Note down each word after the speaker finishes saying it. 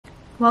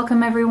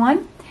Welcome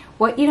everyone.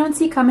 What you don't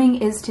see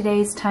coming is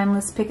today's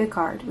timeless pick a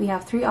card. We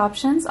have three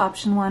options.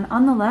 Option 1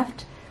 on the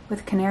left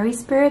with Canary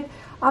Spirit,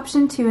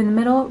 option 2 in the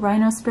middle,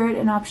 Rhino Spirit,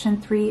 and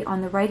option 3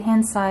 on the right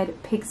hand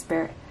side, Pig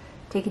Spirit.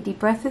 Take a deep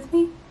breath with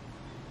me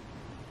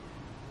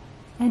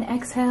and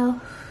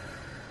exhale.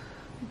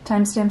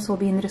 Timestamps will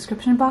be in the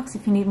description box.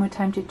 If you need more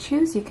time to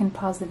choose, you can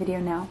pause the video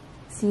now.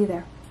 See you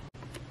there.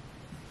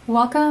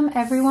 Welcome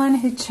everyone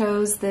who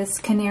chose this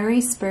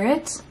Canary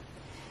Spirit.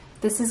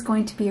 This is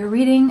going to be a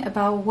reading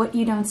about what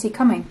you don't see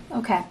coming.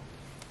 Okay.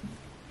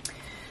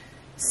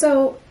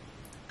 So,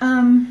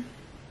 the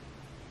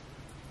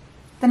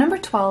number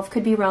 12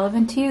 could be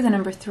relevant to you, the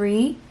number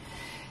 3.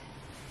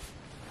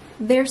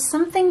 There's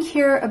something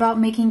here about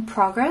making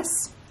progress.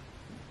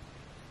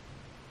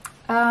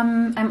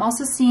 I'm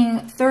also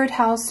seeing 3rd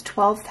house,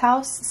 12th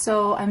house.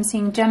 So I'm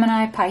seeing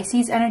Gemini,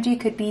 Pisces energy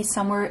could be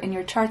somewhere in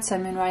your chart,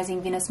 Sun, Moon,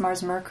 Rising, Venus,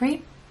 Mars,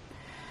 Mercury.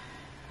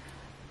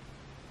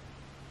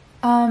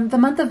 The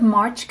month of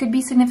March could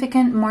be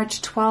significant,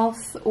 March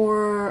 12th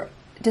or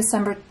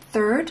December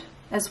 3rd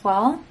as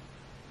well.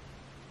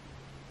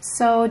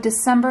 So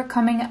December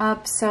coming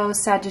up, so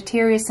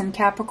Sagittarius and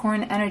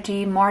Capricorn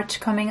energy, March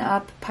coming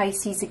up,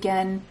 Pisces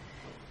again,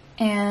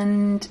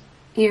 and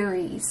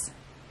Aries.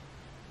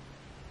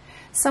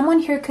 Someone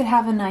here could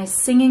have a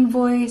nice singing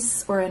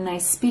voice or a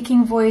nice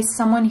speaking voice.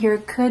 Someone here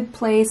could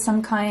play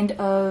some kind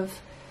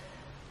of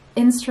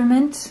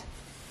instrument,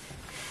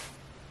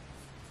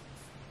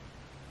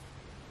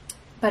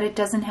 but it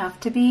doesn't have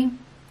to be.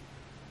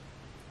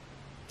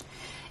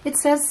 It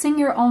says sing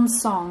your own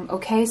song,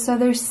 okay? So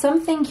there's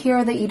something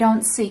here that you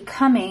don't see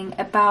coming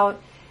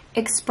about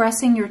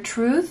expressing your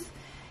truth,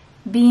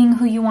 being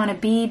who you want to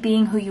be,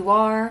 being who you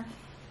are,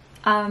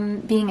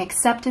 being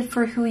accepted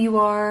for who you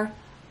are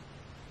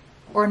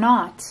or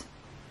not.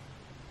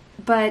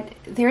 But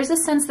there's a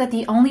sense that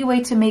the only way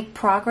to make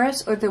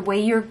progress, or the way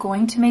you're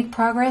going to make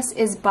progress,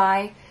 is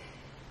by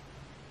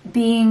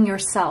being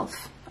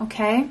yourself,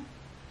 okay?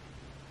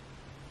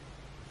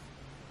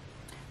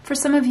 For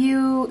some of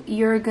you,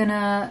 you're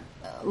gonna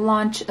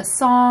launch a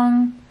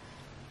song,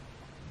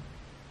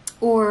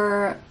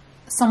 or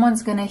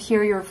someone's gonna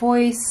hear your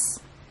voice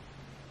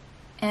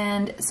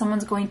and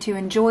someone's going to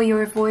enjoy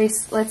your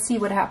voice. Let's see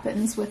what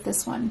happens with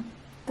this one.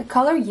 The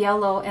color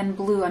yellow and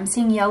blue. I'm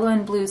seeing yellow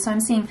and blue. So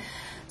I'm seeing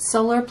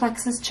solar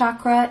plexus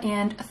chakra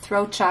and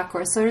throat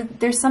chakra. So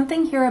there's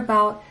something here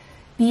about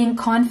being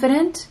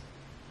confident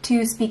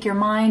to speak your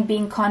mind,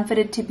 being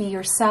confident to be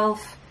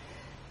yourself.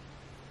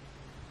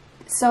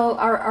 So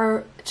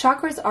our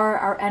chakras are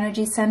our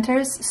energy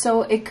centers.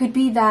 So it could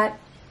be that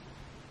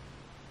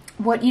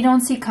what you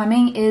don't see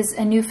coming is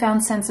a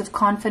newfound sense of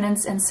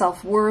confidence and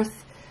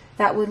self-worth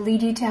that would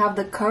lead you to have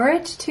the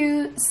courage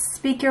to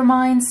speak your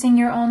mind, sing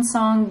your own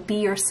song, be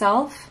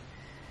yourself,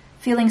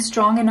 feeling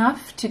strong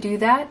enough to do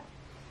that,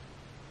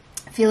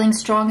 feeling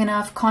strong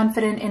enough,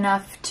 confident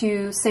enough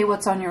to say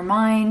what's on your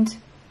mind.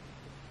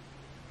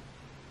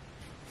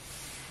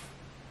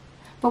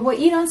 But what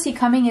you don't see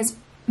coming is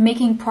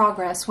making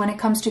progress when it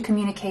comes to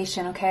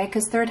communication, okay?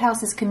 Because 3rd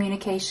house is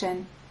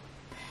communication.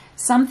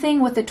 Something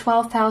with the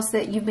 12th house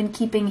that you've been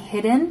keeping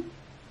hidden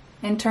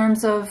in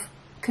terms of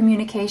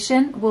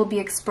communication will be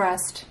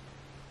expressed.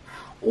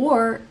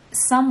 Or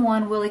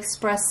someone will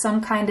express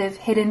some kind of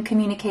hidden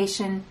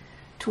communication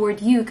toward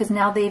you because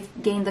now they've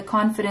gained the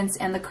confidence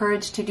and the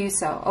courage to do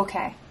so.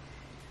 Okay.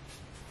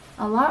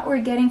 A lot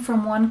we're getting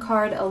from one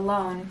card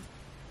alone.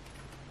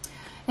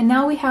 And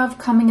now we have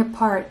coming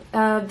apart.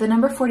 The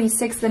number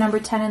 46, the number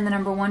 10, and the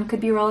number 1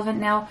 could be relevant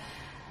now.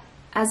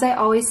 As I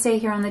always say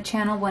here on the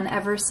channel,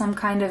 whenever some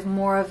kind of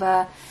more of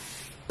a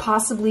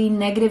possibly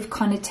negative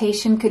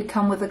connotation could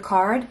come with a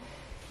card,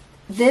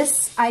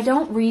 I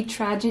don't read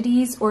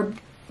tragedies or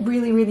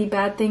really, really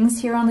bad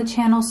things here on the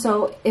channel.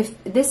 So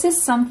if this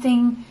is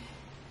something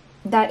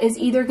that is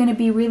either going to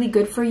be really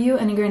good for you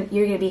and you're going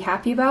to be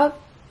happy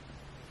about,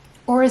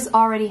 or is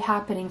already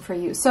happening for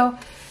you. So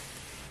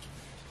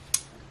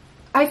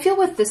I feel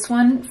with this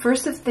one,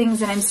 first of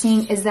things that I'm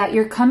seeing is that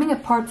you're coming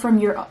apart from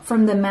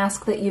the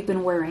mask that you've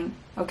been wearing,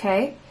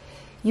 okay?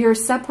 You're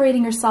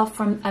separating yourself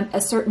from a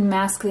certain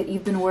mask that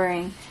you've been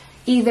wearing,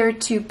 either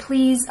to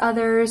please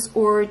others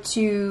or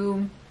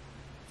to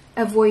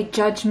avoid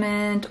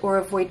judgment or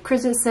avoid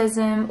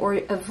criticism or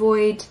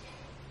avoid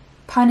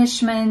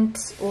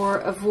punishment or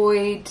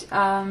avoid,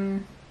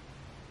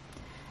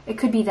 it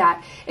could be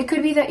that. It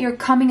could be that you're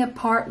coming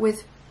apart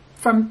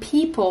from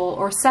people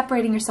or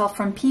separating yourself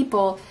from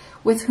people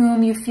with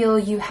whom you feel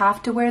you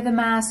have to wear the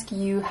mask,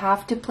 you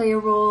have to play a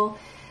role,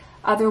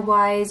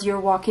 otherwise you're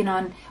walking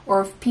on,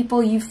 or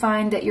people you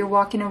find that you're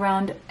walking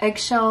around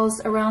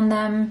eggshells around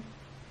them,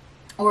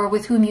 or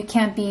with whom you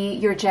can't be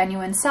your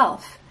genuine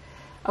self.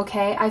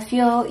 Okay, I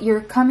feel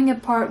you're coming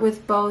apart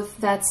with both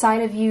that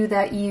side of you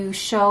that you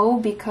show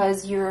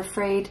because you're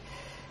afraid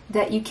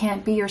that you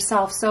can't be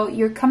yourself. So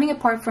you're coming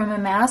apart from a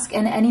mask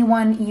and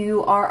anyone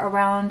you are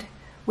around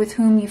with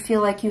whom you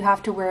feel like you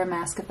have to wear a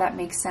mask, if that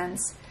makes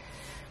sense.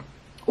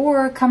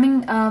 or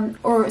coming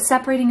or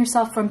separating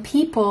yourself from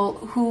people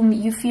whom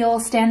you feel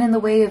stand in the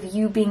way of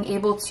you being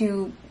able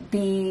to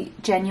be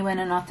genuine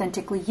and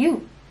authentically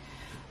you.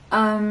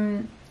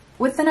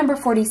 With the number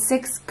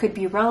 46 could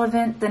be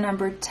relevant. The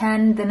number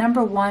 10, the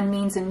number 1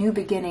 means a new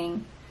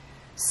beginning.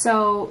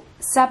 So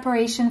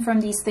separation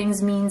from these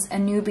things means a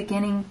new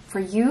beginning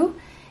for you.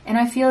 And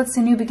I feel it's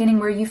a new beginning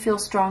where you feel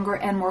stronger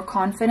and more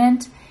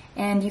confident,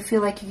 and you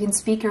feel like you can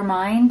speak your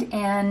mind,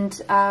 and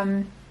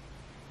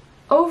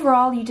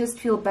overall you just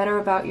feel better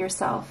about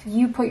yourself.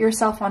 You put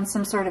yourself on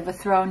some sort of a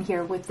throne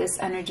here with this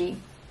energy.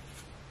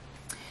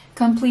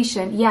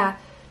 Completion, yeah.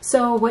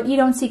 So what you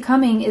don't see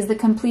coming is the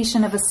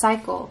completion of a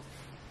cycle.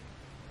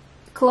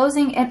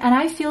 Closing, and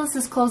I feel this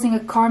is closing a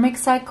karmic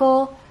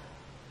cycle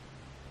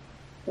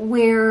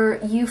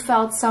where you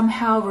felt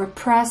somehow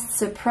repressed,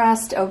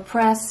 suppressed,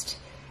 oppressed,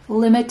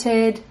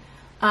 limited,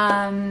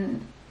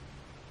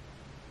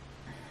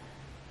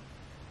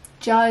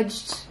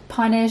 judged,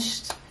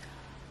 punished,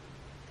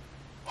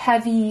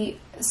 heavy.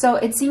 So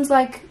it seems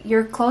like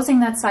you're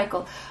closing that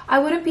cycle. I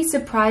wouldn't be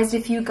surprised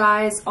if you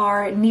guys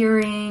are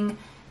nearing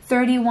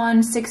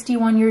 31,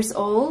 61 years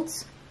old,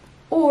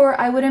 or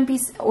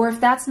if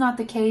that's not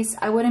the case,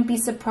 I wouldn't be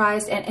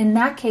surprised. And in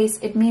that case,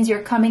 it means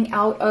you're coming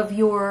out of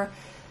your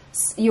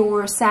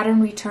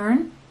Saturn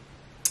return,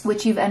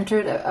 which you've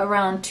entered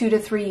around 2 to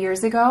 3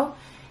 years ago,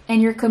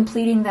 and you're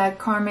completing that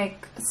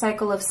karmic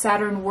cycle of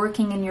Saturn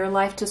working in your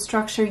life to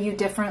structure you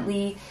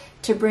differently,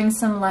 to bring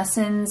some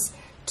lessons,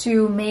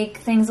 to make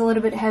things a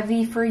little bit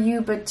heavy for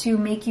you, but to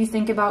make you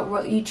think about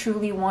what you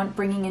truly want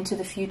bringing into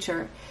the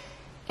future.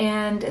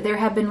 And there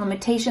have been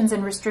limitations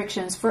and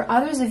restrictions. For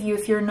others of you,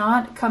 if you're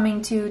not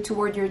coming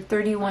toward your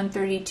 31,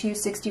 32,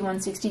 61,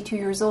 62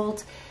 years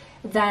old,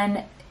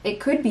 then it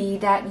could be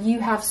that you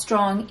have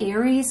strong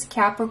Aries,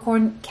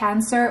 Capricorn,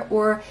 Cancer,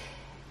 or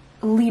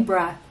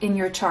Libra in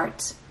your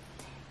chart.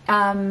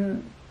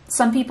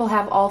 Some people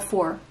have all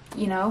 4,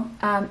 you know,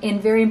 in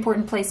very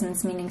important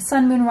placements, meaning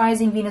Sun, Moon,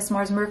 Rising, Venus,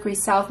 Mars, Mercury,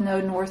 South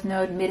Node, North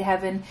Node,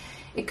 Midheaven.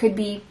 It could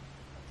be,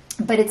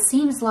 but it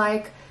seems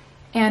like,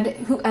 and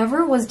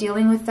whoever was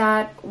dealing with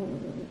that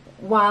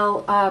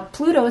while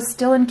Pluto is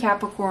still in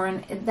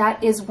Capricorn,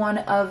 that is one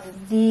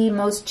of the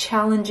most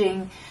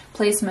challenging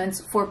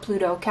placements for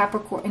Pluto,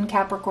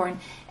 Capricorn.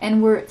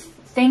 And we're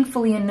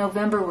thankfully in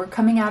November, we're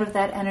coming out of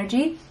that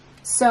energy.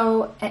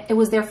 So it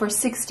was there for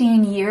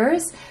 16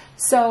 years.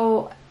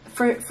 So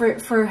for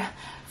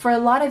a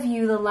lot of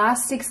you, the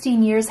last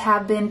 16 years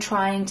have been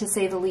trying, to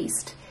say the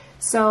least.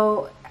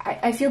 So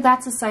I feel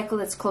that's a cycle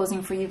that's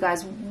closing for you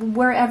guys,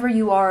 wherever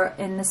you are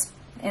in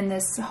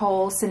this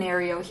whole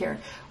scenario here.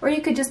 Or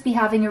you could just be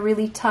having a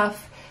really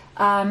tough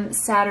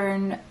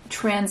Saturn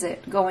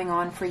transit going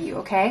on for you,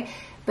 okay?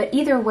 But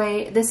either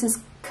way, this is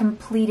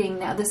completing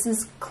now. This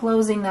is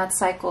closing that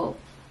cycle,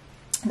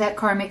 that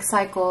karmic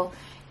cycle.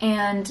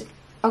 And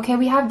okay,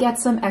 we have get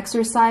some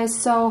exercise.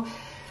 So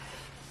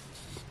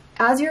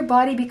as your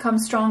body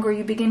becomes stronger,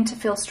 you begin to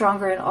feel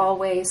stronger in all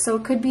ways. So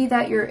it could be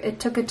that it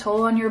took a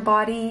toll on your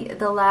body.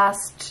 The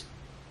last,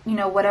 you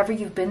know, whatever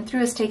you've been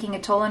through is taking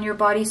a toll on your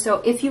body.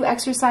 So if you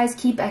exercise,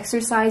 keep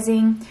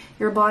exercising,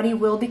 your body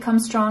will become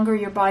stronger.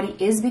 Your body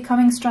is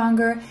becoming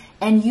stronger,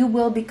 and you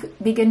will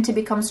begin to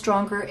become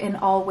stronger in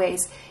all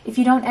ways. If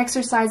you don't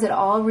exercise at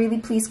all, really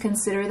please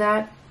consider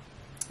that.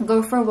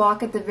 Go for a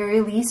walk at the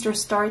very least, or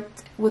start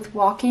with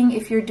walking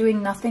if you're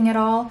doing nothing at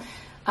all.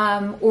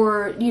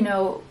 Or, you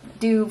know,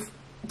 do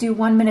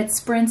 1 minute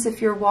sprints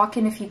if you're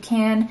walking, if you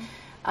can.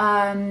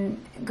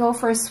 Go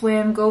for a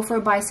swim, go for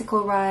a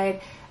bicycle ride,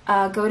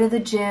 go to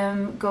the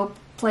gym, go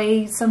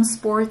play some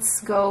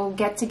sports, go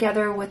get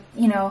together with,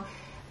 you know,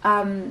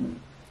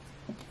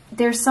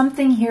 there's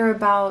something here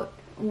about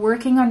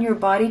working on your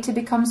body to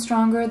become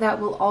stronger that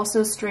will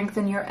also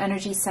strengthen your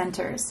energy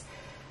centers,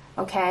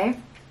 okay?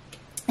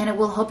 And it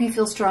will help you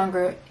feel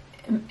stronger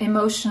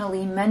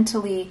emotionally,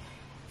 mentally,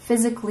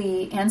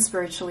 physically, and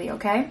spiritually,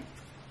 okay?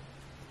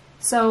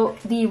 So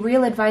the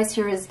real advice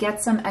here is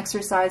get some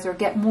exercise, or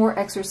get more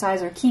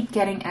exercise, or keep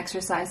getting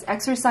exercise.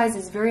 Exercise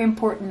is very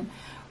important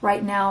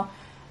right now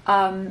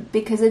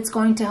because it's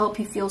going to help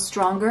you feel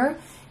stronger.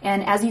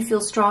 And as you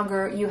feel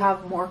stronger, you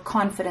have more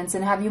confidence.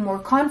 And have you more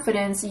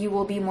confidence, you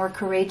will be more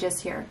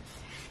courageous here.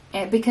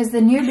 Because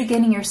the new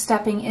beginning you're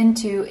stepping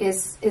into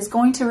is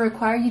going to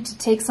require you to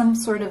take some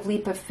sort of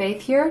leap of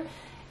faith here.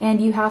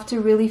 And you have to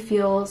really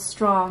feel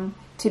strong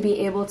to be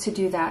able to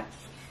do that.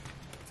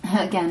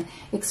 Again,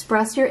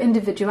 express your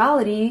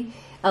individuality.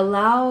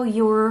 Allow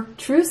your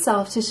true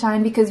self to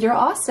shine, because you're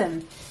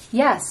awesome.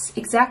 Yes,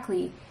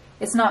 exactly.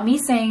 It's not me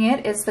saying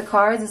it. It's the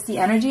cards. It's the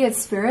energy.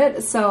 It's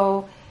spirit.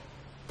 So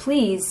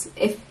please,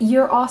 if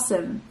you're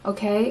awesome,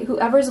 okay?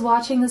 Whoever's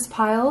watching this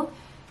pile,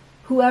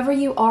 whoever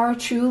you are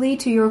truly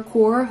to your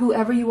core,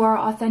 whoever you are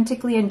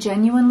authentically and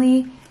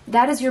genuinely,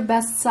 that is your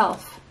best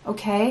self,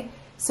 okay?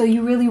 So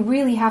you really,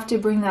 really have to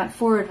bring that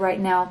forward right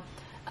now.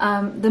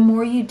 The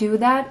more you do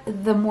that,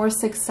 the more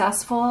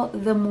successful,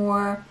 the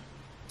more,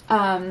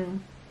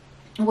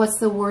 what's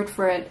the word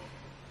for it?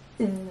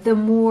 The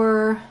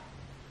more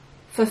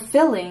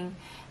fulfilling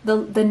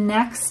the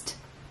next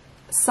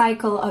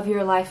cycle of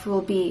your life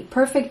will be.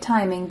 Perfect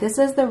timing. This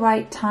is the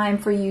right time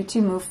for you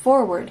to move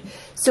forward.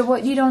 So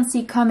what you don't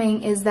see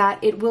coming is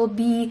that it will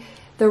be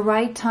the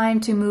right time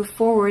to move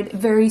forward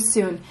very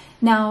soon.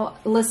 Now,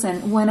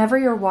 listen, whenever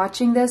you're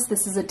watching this,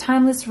 this is a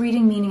timeless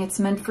reading, meaning it's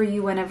meant for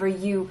you whenever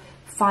you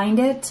find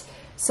it.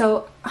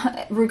 So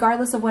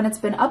regardless of when it's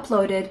been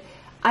uploaded,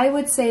 I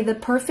would say the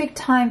perfect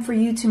time for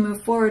you to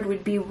move forward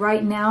would be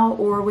right now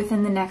or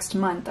within the next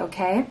month,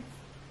 okay?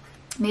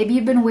 Maybe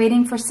you've been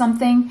waiting for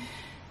something,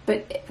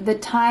 but the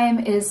time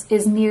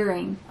is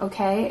nearing,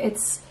 okay?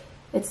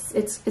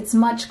 It's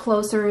much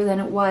closer than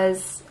it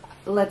was,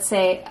 let's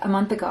say, a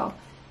month ago.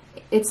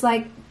 It's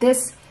like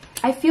this,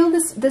 I feel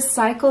this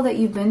cycle that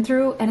you've been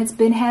through, and it's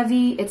been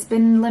heavy, it's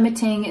been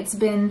limiting, it's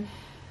been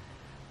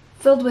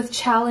filled with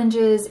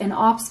challenges and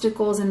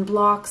obstacles and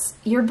blocks.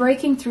 You're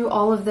breaking through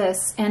all of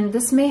this, and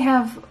this may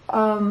have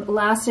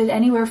lasted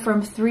anywhere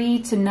from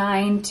 3 to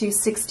 9 to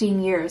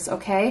 16 years,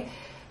 okay?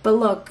 But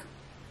look,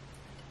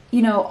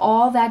 you know,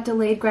 all that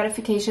delayed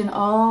gratification,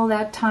 all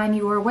that time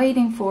you were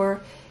waiting for,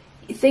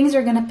 things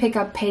are going to pick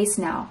up pace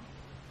now.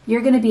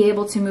 You're going to be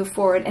able to move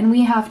forward. And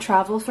we have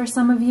travel for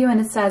some of you, and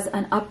it says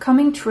an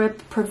upcoming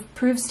trip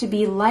proves to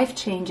be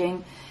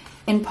life-changing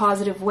in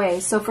positive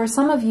ways. So for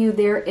some of you,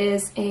 there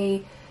is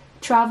a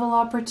travel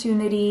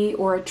opportunity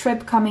or a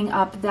trip coming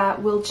up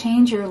that will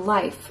change your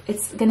life.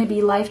 It's going to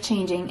be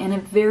life-changing in a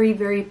very,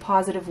 very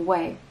positive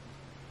way,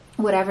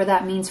 whatever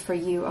that means for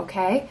you,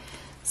 okay?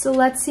 So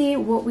let's see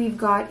what we've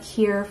got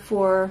here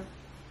for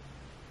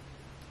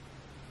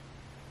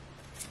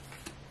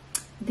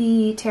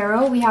the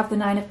tarot. We have the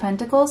Nine of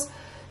Pentacles.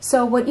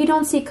 So what you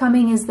don't see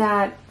coming is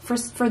that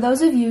for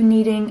those of you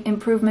needing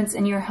improvements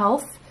in your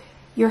health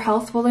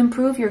will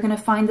improve. You're going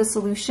to find the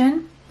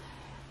solution.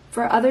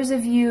 For others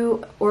of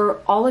you,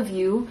 or all of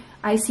you,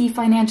 I see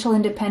financial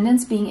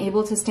independence, being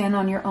able to stand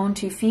on your own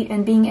 2 feet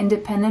and being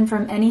independent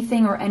from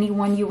anything or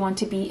anyone you want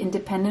to be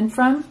independent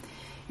from.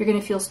 You're going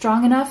to feel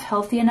strong enough,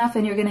 healthy enough,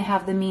 and you're going to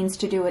have the means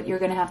to do it. You're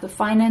going to have the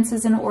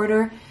finances in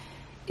order.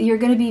 You're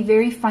going to be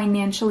very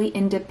financially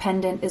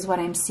independent is what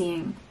I'm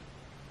seeing.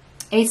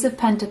 Ace of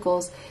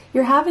Pentacles.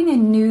 You're having a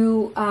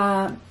new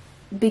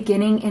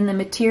beginning in the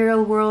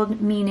material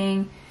world,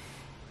 meaning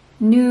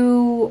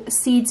new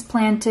seeds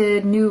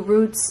planted, new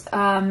roots,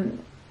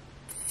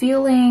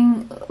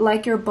 feeling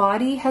like your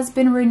body has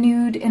been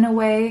renewed in a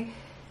way,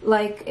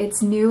 like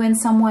it's new in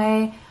some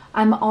way.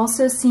 I'm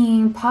also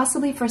seeing,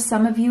 possibly for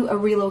some of you, a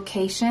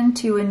relocation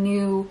to a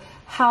new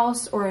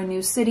house or a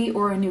new city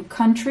or a new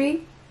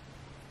country.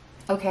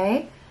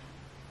 Okay?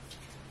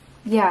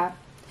 Yeah.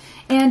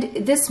 And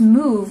this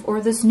move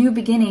or this new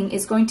beginning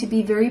is going to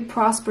be very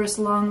prosperous,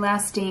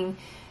 long-lasting,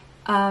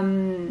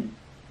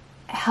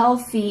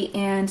 healthy,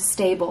 and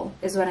stable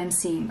is what I'm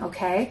seeing,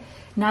 okay?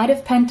 Knight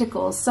of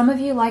Pentacles. Some of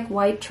you like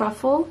white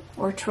truffle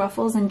or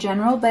truffles in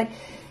general, but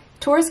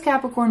Taurus,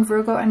 Capricorn,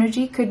 Virgo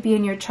energy could be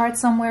in your chart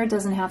somewhere. It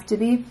doesn't have to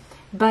be.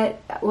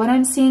 But what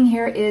I'm seeing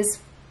here is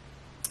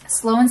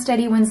slow and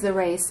steady wins the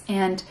race,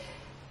 and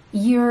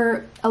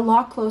you're a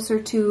lot closer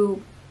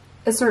to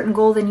a certain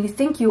goal than you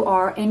think you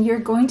are, and you're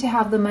going to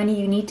have the money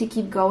you need to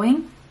keep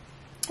going.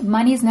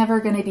 Money is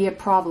never going to be a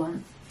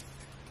problem.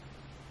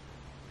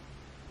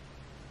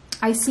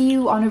 I see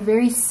you on a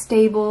very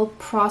stable,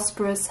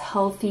 prosperous,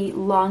 healthy,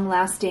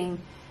 long-lasting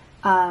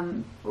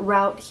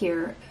route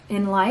here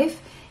in life.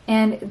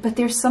 But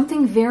there's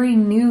something very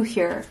new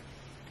here.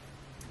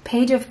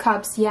 Page of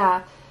Cups,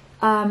 yeah.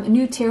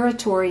 New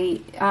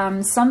territory,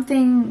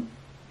 something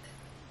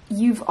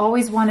you've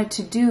always wanted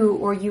to do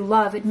or you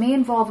love. It may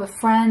involve a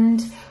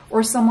friend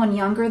or someone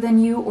younger than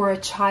you or a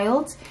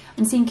child.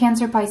 I'm seeing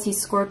Cancer,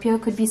 Pisces, Scorpio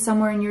could be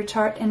somewhere in your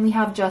chart. And we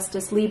have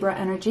Justice, Libra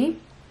energy.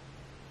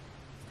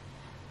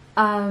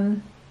 I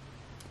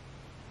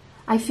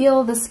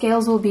feel the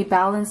scales will be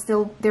balanced.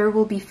 There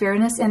will be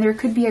fairness, and there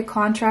could be a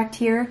contract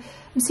here.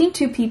 I'm seeing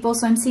 2 people,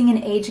 so I'm seeing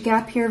an age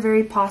gap here,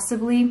 very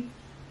possibly.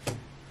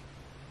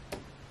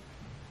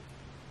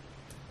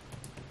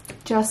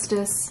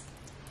 Justice.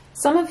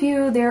 Some of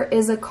you, there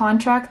is a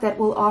contract that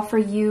will offer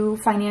you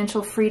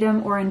financial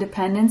freedom or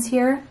independence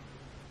here.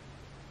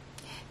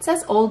 It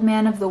says Old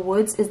Man of the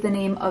Woods is the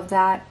name of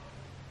that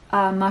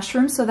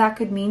mushroom, so that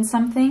could mean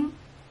something.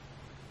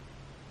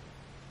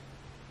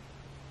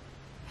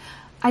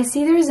 I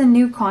see there's a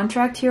new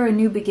contract here, a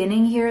new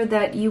beginning here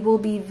that you will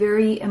be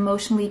very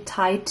emotionally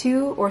tied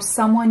to, or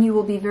someone you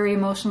will be very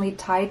emotionally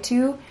tied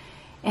to.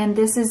 And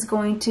this is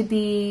going to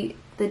be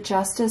the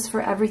justice for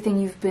everything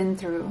you've been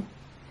through.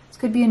 This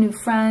could be a new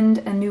friend,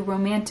 a new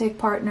romantic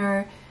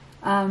partner.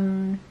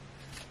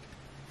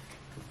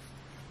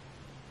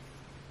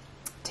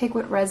 Take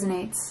what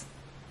resonates.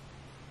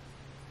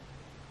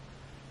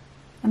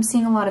 I'm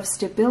seeing a lot of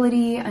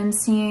stability. I'm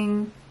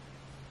seeing,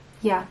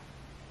 yeah.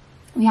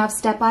 We have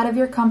step out of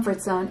your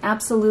comfort zone.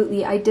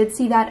 Absolutely. I did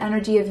see that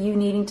energy of you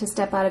needing to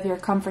step out of your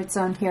comfort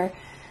zone here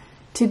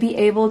to be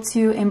able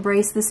to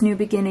embrace this new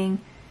beginning.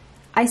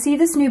 I see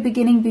this new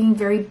beginning being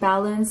very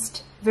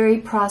balanced, very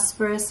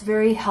prosperous,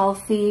 very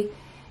healthy,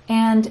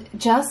 And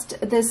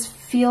just this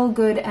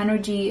feel-good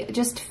energy,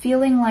 just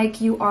feeling like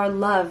you are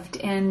loved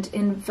and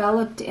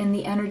enveloped in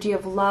the energy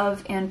of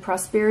love and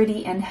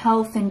prosperity and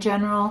health in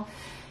general.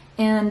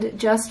 And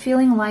just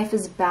feeling life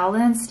is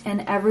balanced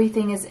and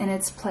everything is in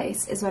its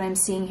place is what I'm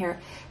seeing here.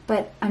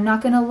 But I'm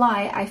not going to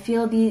lie, I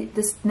feel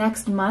this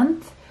next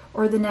month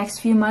or the next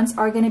few months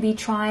are going to be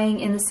trying,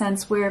 in the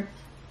sense where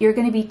you're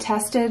going to be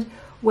tested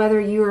whether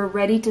you are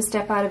ready to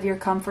step out of your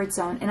comfort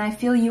zone. And I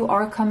feel you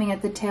are coming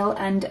at the tail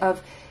end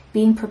of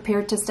being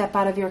prepared to step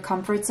out of your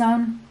comfort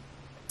zone,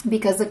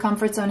 because the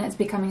comfort zone is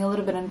becoming a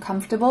little bit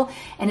uncomfortable,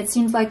 and it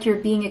seems like you're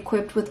being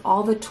equipped with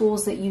all the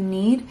tools that you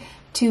need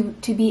to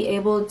be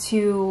able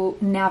to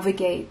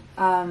navigate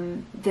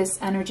this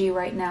energy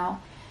right now.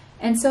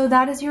 And so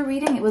that is your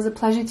reading. It was a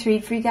pleasure to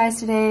read for you guys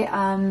today.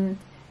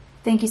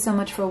 Thank you so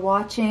much for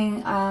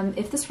watching.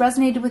 If this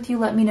resonated with you,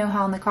 let me know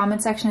how in the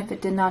comment section. If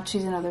it did not,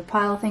 choose another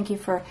pile. Thank you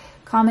for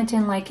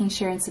commenting, liking,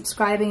 sharing,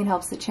 subscribing. It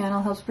helps the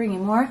channel, helps bring you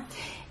more.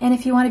 And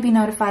if you want to be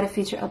notified of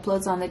future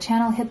uploads on the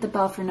channel, hit the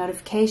bell for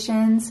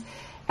notifications.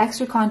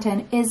 Extra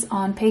content is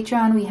on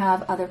Patreon. We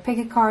have other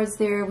picket cards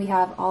there. We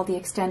have all the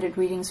extended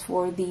readings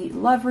for the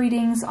love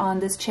readings on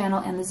this channel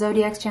and the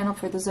Zodiacs channel.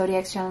 For the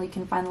Zodiacs channel, you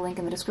can find the link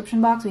in the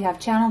description box. We have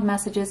channeled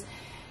messages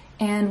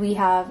and we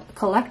have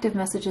collective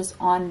messages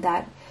on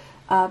that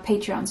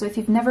Patreon. So if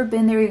you've never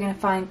been there, you're going to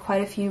find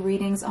quite a few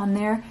readings on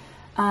there.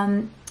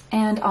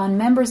 And on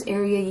members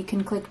area, you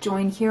can click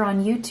join here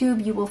on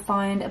YouTube. You will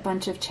find a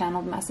bunch of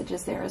channeled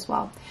messages there as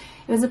well.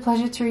 It was a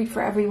pleasure to read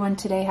for everyone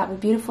today. Have a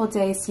beautiful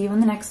day. See you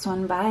in the next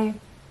one. Bye.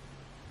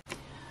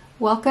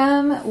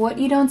 Welcome. What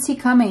you don't see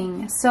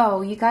coming.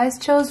 So you guys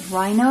chose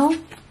Rhino,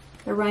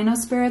 the Rhino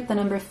spirit. The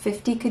number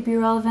 50 could be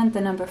relevant.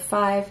 The number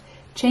 5,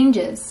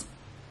 changes.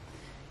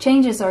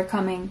 Changes are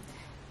coming.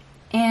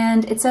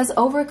 And it says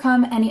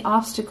overcome any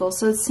obstacles.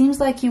 So it seems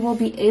like you will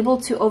be able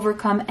to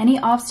overcome any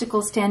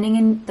obstacle standing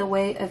in the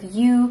way of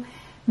you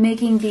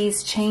making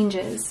these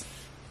changes.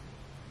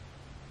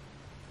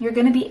 You're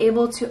going to be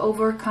able to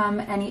overcome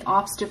any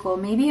obstacle.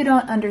 Maybe you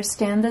don't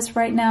understand this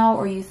right now,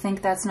 or you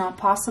think that's not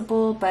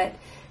possible, but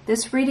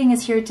this reading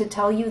is here to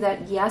tell you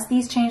that yes,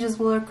 these changes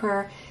will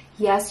occur.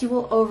 Yes, you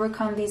will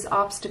overcome these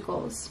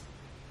obstacles.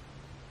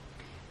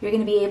 You're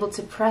going to be able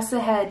to press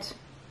ahead,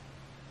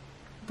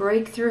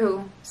 break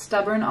through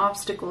stubborn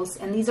obstacles.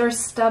 And these are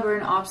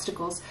stubborn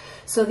obstacles.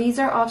 So these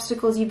are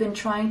obstacles you've been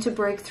trying to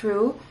break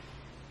through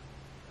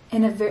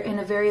in a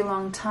very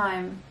long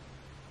time.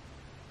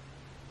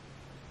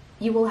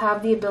 You will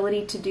have the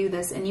ability to do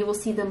this, and you will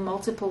see the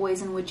multiple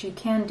ways in which you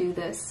can do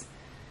this.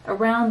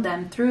 Around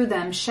them, through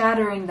them,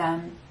 shattering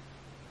them.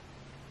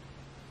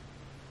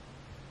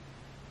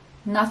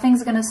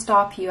 Nothing's going to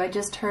stop you. I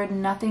just heard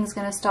nothing's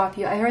going to stop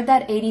you. I heard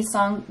that 80s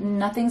song,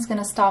 Nothing's Going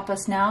to Stop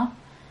Us Now.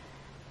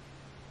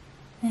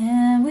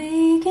 And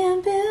we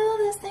can build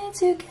this thing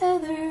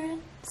together,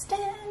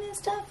 stand and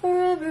stop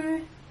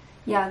forever.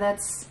 Yeah,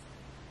 that's...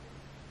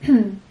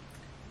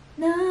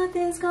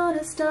 Nothing's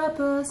gonna stop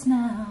us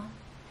now.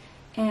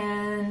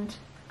 And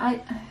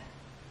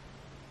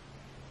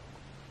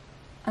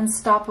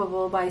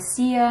Unstoppable by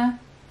Sia.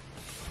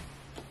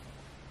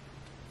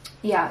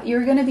 Yeah,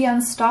 you're gonna be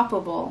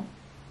unstoppable.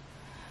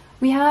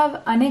 We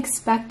have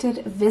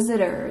unexpected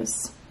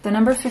visitors. The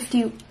number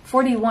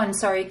 41,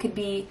 sorry, could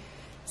be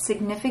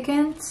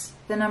significance.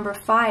 The number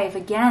 5,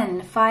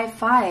 again,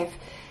 5.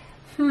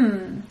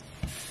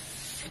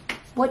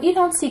 What you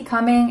don't see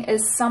coming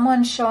is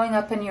someone showing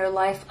up in your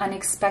life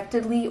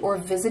unexpectedly or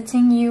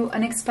visiting you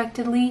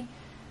unexpectedly,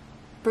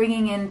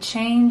 bringing in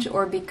change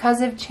or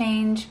because of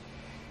change.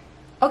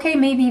 Okay,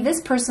 maybe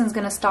this person's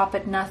going to stop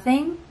at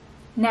nothing.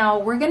 Now,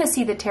 we're going to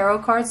see the tarot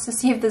cards to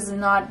see if this is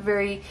not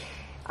very...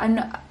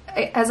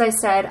 As I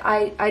said,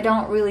 I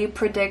don't really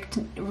predict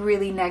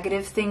really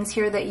negative things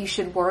here that you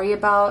should worry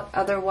about.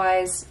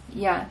 Otherwise,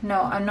 yeah,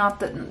 no, I'm not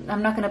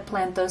going to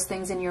plant those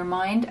things in your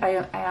mind.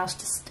 I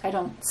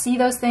don't see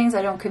those things.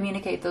 I don't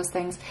communicate those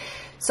things.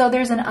 So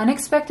there's an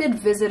unexpected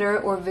visitor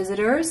or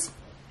visitors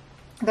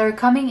that are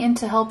coming in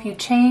to help you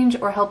change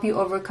or help you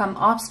overcome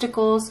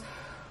obstacles,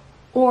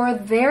 or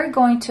they're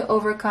going to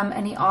overcome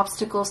any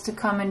obstacles to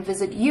come and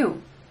visit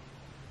you.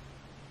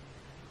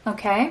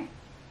 Okay?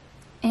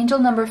 Angel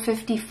number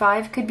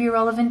 55 could be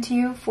relevant to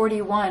you.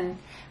 41.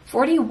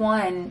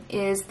 41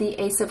 is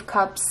the Ace of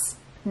Cups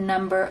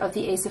number of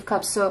the Ace of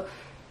Cups. So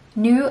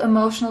new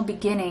emotional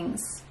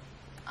beginnings.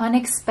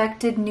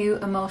 Unexpected new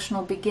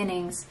emotional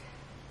beginnings.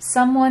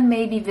 Someone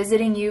may be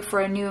visiting you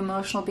for a new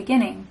emotional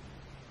beginning.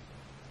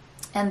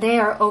 And they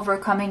are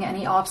overcoming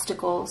any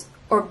obstacles.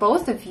 Or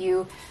both of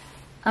you.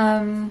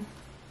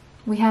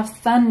 We have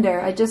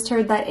Thunder. I just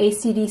heard that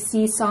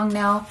AC/DC song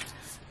now.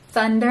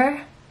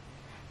 Thunder.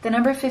 The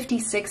number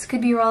 56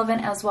 could be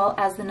relevant, as well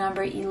as the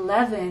number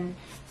 11.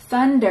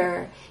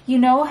 Thunder. You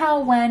know how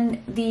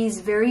when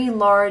these very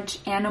large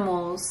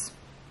animals,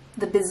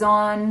 the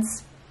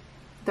bisons,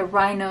 the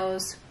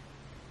rhinos,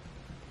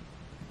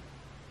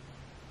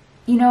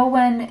 you know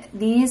when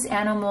these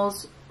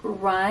animals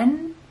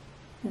run,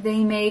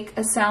 they make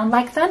a sound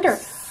like thunder.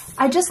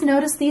 I just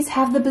noticed these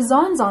have the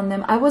Bazans on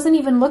them. I wasn't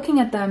even looking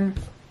at them.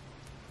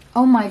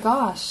 Oh my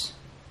gosh.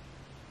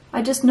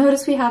 I just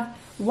noticed we have,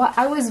 what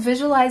I was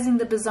visualizing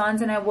the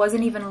Bazans and I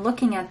wasn't even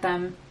looking at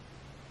them.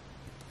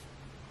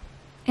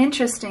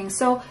 Interesting.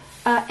 So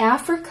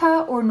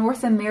Africa or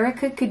North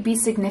America could be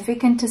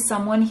significant to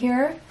someone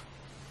here.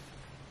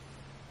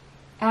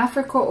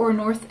 Africa or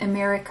North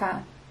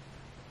America.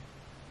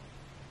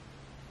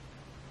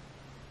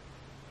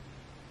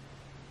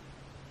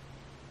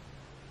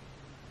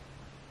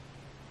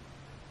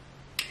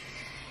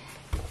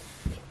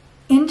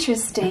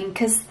 Interesting,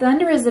 because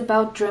thunder is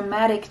about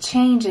dramatic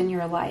change in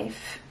your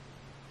life.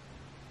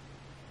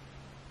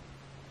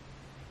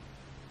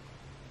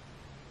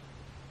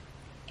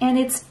 And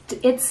it's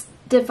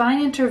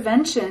divine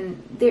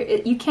intervention.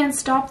 You can't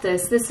stop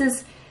this. This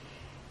is,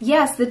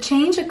 yes, the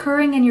change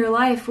occurring in your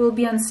life will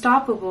be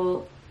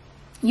unstoppable.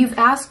 You've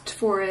asked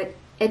for it.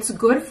 It's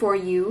good for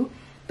you,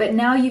 but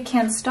now you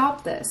can't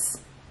stop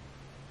this.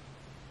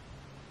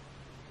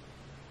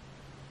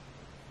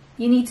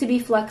 You need to be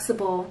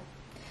flexible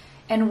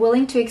and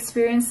willing to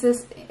experience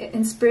this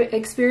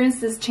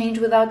change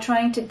without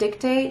trying to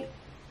dictate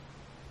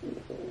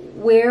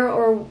where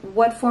or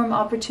what form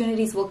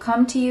opportunities will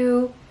come to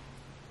you,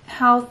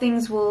 how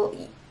things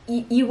will...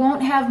 You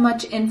won't have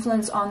much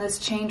influence on this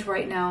change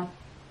right now.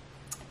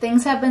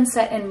 Things have been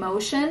set in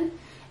motion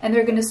and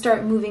they're going to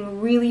start moving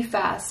really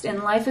fast,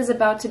 and life is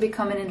about to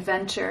become an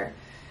adventure.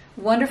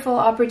 Wonderful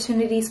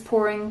opportunities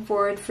pouring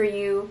forward for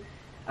you,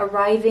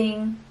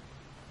 arriving,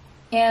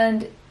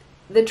 and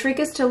the trick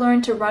is to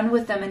learn to run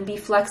with them and be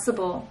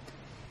flexible.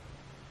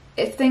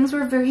 If things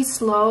were very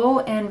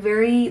slow and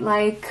very,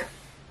 like,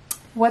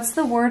 what's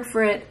the word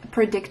for it?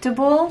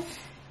 Predictable?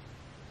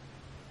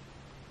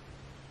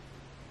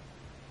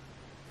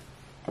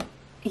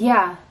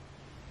 Yeah.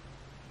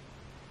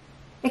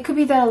 It could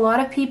be that a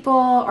lot of people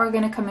are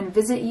going to come and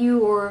visit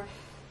you, or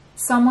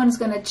someone's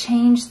going to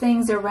change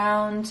things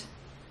around,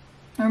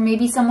 or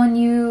maybe someone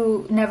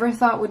you never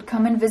thought would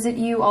come and visit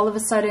you all of a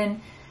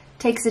sudden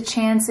takes a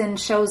chance and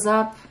shows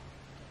up,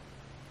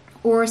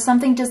 or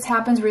something just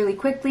happens really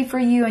quickly for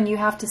you and you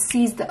have to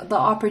seize the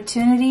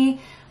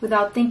opportunity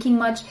without thinking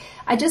much.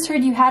 I just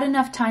heard you had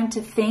enough time to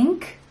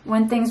think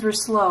when things were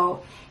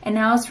slow, and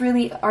now it's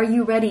really, are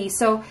you ready?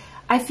 So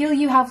I feel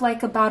you have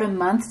like about a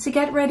month to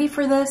get ready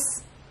for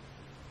this.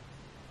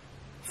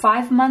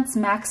 5 months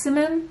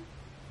maximum.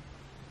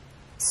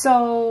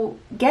 So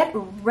get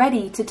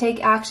ready to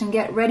take action,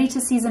 get ready to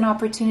seize an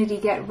opportunity,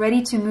 get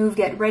ready to move,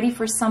 get ready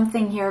for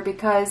something here,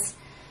 because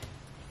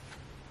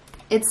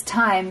it's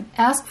time.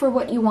 Ask for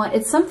what you want.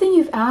 It's something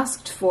you've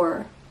asked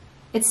for.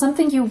 It's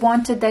something you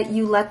wanted that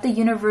you let the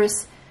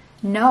universe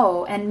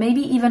know, and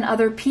maybe even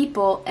other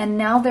people, and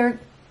now the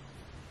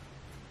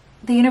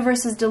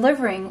universe is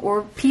delivering,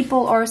 or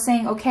people are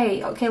saying,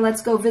 okay,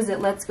 let's go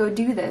visit, let's go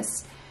do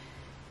this.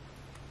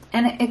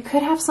 And it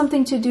could have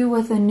something to do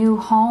with a new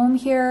home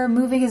here.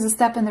 Moving is a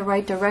step in the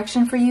right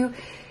direction for you.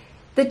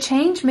 The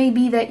change may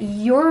be that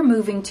you're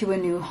moving to a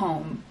new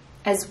home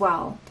as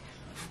well.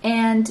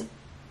 And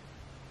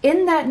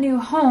in that new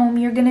home,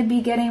 you're going to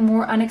be getting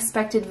more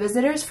unexpected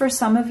visitors for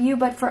some of you,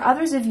 but for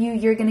others of you,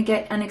 you're going to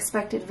get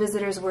unexpected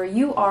visitors where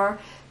you are.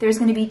 There's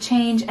going to be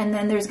change, and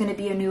then there's going to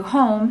be a new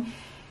home.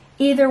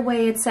 Either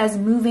way, it says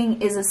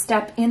moving is a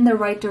step in the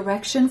right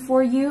direction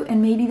for you,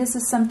 and maybe this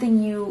is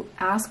something you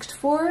asked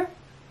for.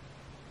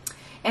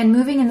 And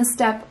moving is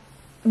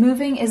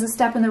a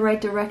step in the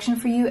right direction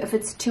for you if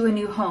it's to a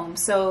new home.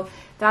 So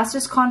that's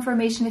just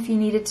confirmation if you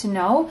needed to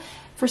know.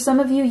 For some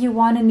of you, you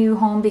want a new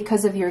home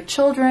because of your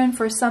children.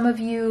 For some of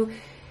you,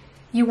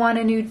 you want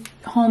a new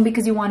home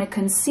because you want to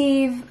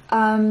conceive.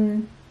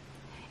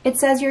 It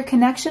says your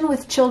connection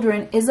with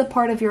children is a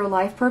part of your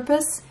life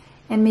purpose,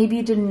 and maybe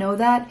you didn't know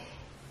that.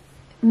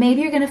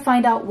 Maybe you're going to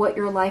find out what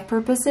your life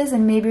purpose is,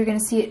 and maybe you're going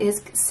to see it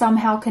is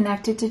somehow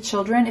connected to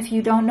children. If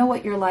you don't know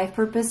what your life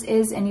purpose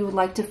is and you would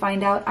like to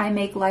find out, I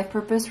make life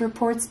purpose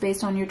reports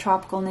based on your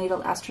tropical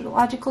natal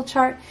astrological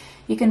chart.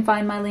 You can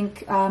find my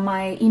link,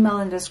 my email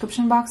in the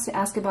description box to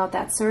ask about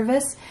that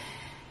service.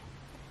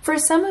 For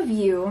some of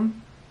you,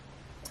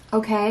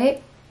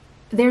 okay,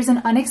 there's an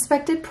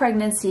unexpected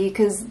pregnancy,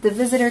 because the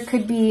visitor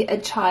could be a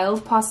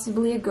child,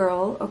 possibly a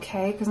girl,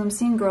 okay, because I'm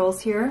seeing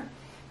girls here.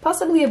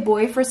 Possibly a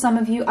boy for some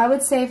of you. I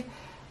would say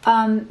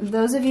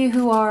those of you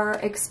who are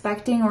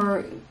expecting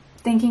or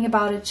thinking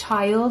about a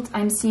child,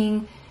 I'm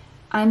seeing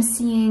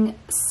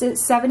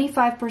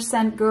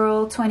 75%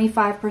 girl,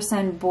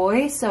 25%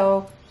 boy.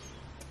 So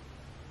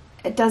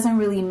it doesn't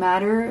really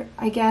matter,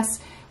 I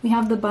guess. We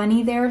have the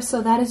bunny there,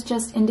 so that is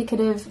just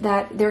indicative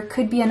that there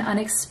could be an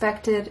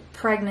unexpected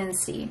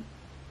pregnancy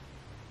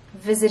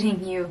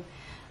visiting you.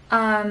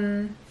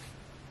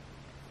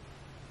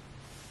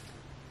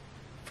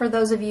 For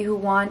those of you who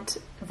want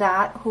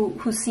that,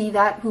 who see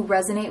that, who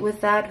resonate with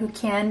that, who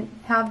can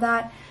have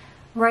that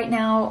right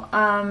now.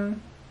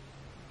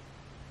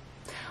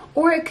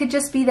 Or it could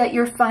just be that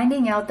you're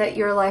finding out that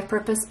your life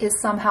purpose is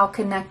somehow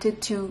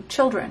connected to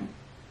children.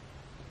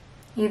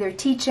 Either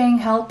teaching,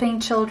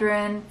 helping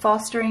children,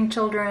 fostering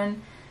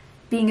children.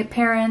 being a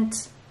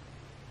parent.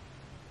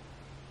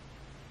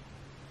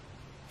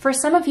 For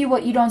some of you,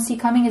 what you don't see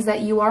coming is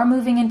that you are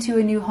moving into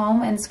a new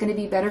home and it's going to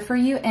be better for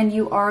you, and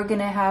you are going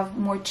to have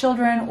more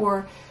children,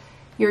 or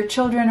your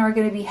children are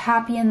going to be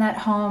happy in that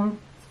home.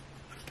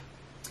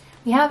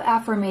 We have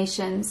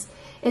affirmations.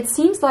 It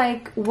seems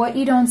like what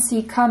you don't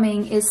see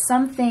coming is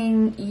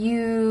something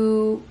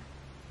you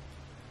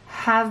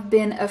have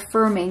been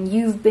affirming,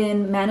 you've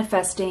been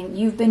manifesting,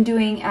 you've been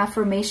doing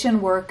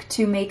affirmation work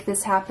to make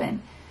this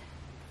happen.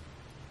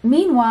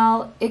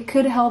 Meanwhile, it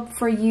could help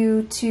for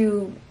you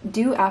to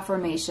do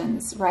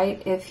affirmations,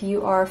 right? If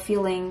you are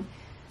feeling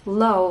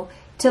low,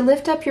 to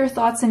lift up your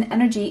thoughts and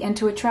energy and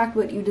to attract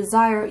what you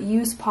desire,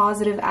 use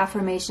positive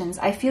affirmations.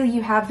 I feel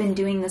you have been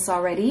doing this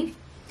already.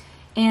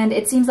 And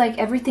it seems like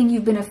everything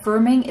you've been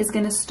affirming is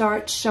going to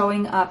start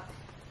showing up.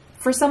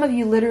 For some of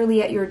you,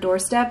 literally at your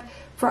doorstep.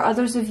 For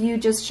others of you,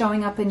 just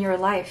showing up in your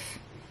life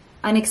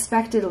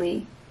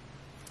unexpectedly.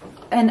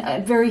 And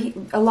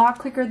a lot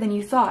quicker than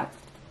you thought.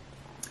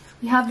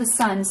 We have the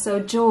sun, so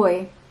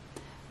joy,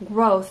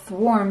 growth,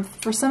 warmth.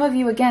 For some of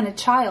you, again, a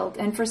child.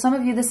 And for some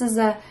of you, this is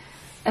a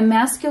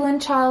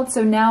masculine child.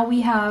 So now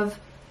we have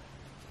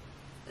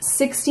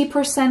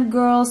 60%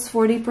 girls,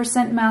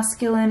 40%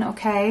 masculine,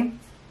 okay?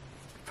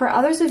 For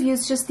others of you,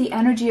 it's just the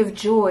energy of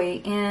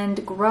joy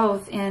and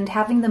growth and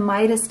having the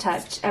Midas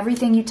touch.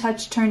 Everything you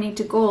touch turning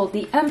to gold.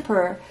 The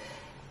Emperor,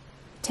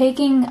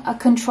 taking a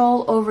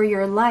control over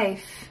your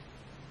life.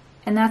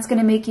 And that's going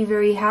to make you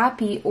very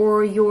happy.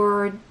 Or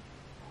your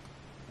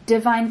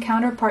divine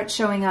counterpart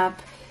showing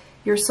up,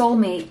 your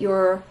soulmate,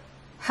 your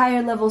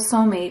higher level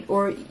soulmate,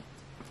 or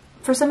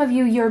for some of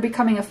you, you're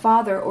becoming a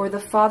father, or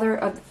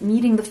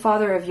meeting the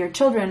father of your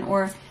children,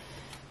 or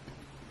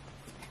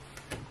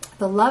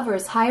the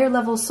lovers, higher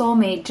level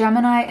soulmate,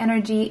 Gemini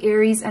energy,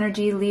 Aries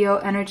energy, Leo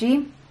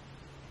energy,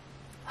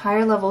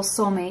 higher level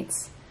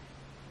soulmates.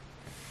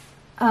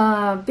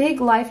 Big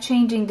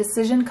life-changing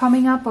decision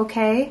coming up,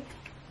 okay?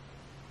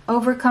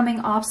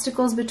 Overcoming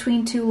obstacles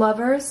between two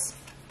lovers.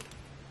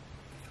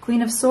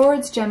 Queen of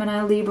Swords,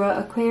 Gemini, Libra,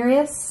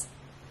 Aquarius.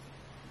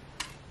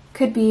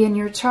 Could be in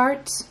your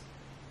chart.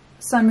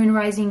 Sun, Moon,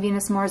 Rising,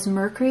 Venus, Mars,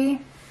 Mercury.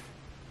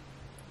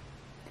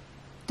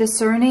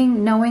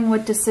 Discerning, knowing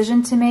what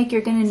decision to make.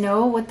 You're going to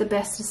know what the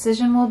best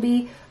decision will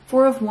be.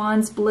 Four of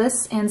Wands,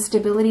 bliss and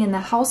stability in the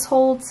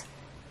household.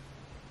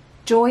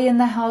 Joy in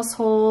the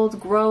household,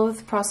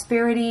 growth,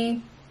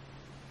 prosperity.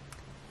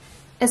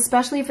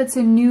 Especially if it's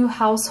a new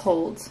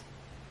household.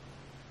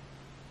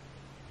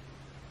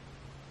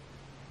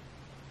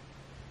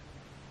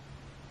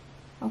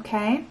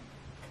 Okay,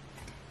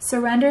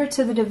 surrender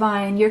to the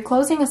divine. You're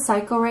closing a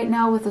cycle right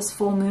now with this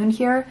full moon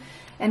here,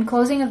 and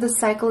closing of the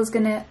cycle is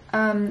going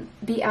to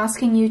be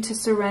asking you to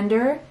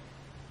surrender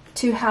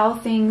to how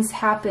things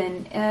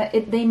happen.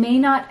 They may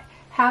not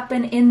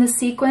happen in the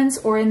sequence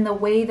or in the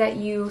way that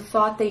you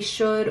thought they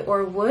should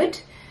or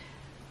would,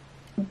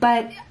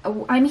 but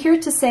I'm here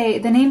to say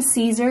the name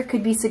Caesar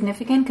could be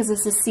significant because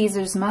this is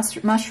Caesar's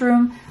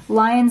mushroom.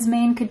 Lion's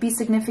mane could be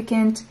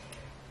significant.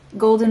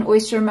 Golden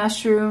oyster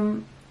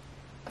mushroom.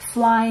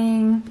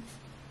 Flying.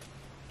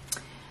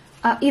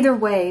 Either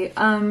way,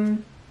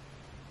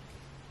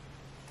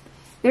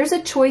 there's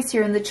a choice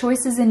here, and the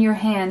choice is in your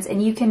hands,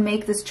 and you can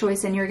make this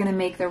choice, and you're going to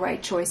make the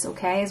right choice,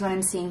 okay, is what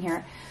I'm seeing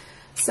here.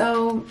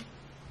 So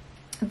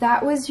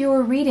that was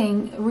your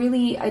reading.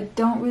 Really, I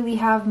don't really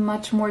have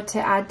much more to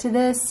add to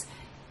this.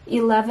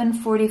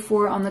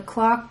 11:44 on the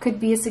clock could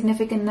be a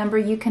significant number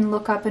you can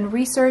look up and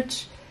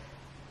research.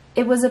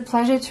 It was a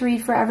pleasure to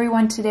read for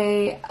everyone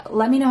today.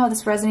 Let me know how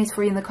this resonates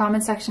for you in the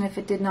comment section. If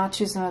it did not,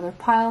 choose another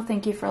pile.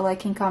 Thank you for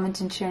liking,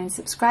 commenting, sharing, and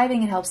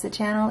subscribing. It helps the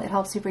channel. It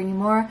helps you bring you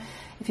more.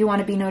 If you want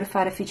to be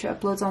notified of future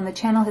uploads on the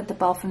channel, hit the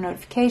bell for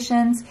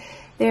notifications.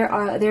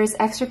 There's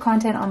extra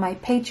content on my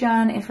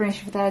Patreon.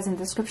 Information for that is in the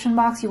description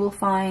box. You will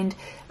find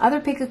other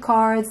pick a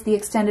cards, the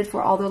extended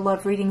for all the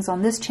love readings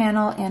on this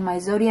channel, and my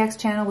Zodiacs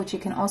channel, which you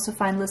can also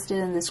find listed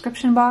in the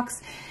description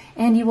box.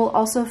 And you will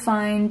also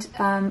find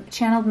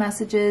channeled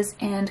messages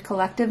and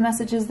collective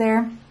messages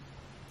there.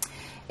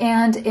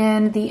 And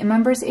in the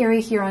members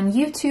area here on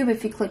YouTube,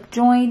 if you click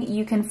join,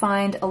 you can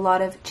find a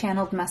lot of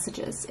channeled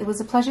messages. It was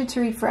a pleasure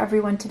to read for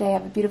everyone today.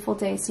 Have a beautiful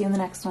day. See you in the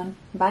next one.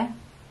 Bye.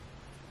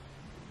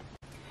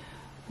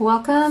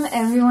 Welcome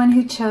everyone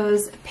who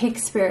chose Pig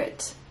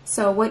Spirit.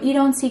 So what you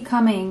don't see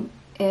coming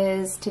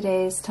is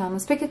today's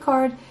timeless pick a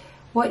card.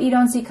 What you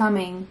don't see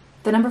coming.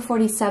 The number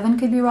 47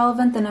 could be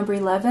relevant. The number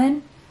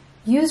 11.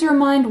 Use your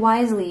mind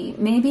wisely.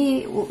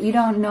 Maybe you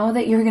don't know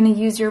that you're going to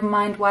use your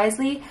mind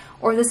wisely,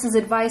 or this is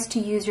advice to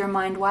use your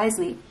mind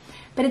wisely.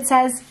 But it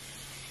says,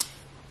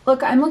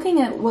 look, I'm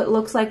looking at what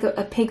looks like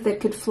a pig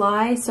that could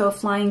fly. So a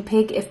flying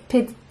pig,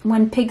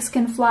 when pigs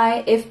can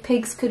fly, if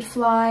pigs could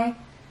fly.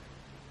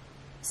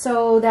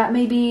 So that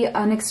may be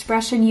an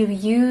expression you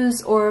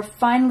use, or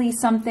finally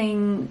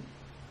something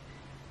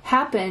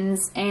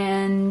happens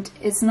and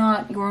it's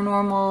not your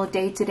normal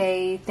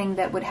day-to-day thing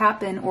that would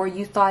happen, or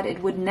you thought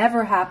it would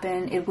never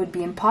happen, it would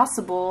be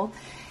impossible,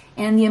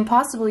 and the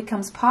impossible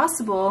becomes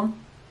possible,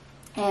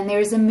 and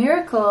there's a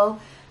miracle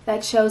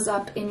that shows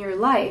up in your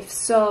life.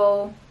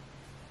 So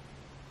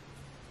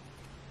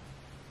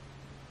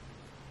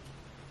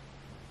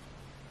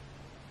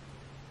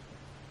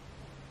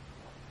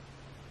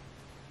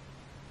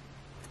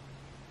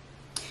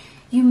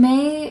you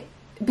may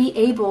be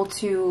able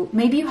to,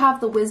 maybe you have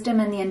the wisdom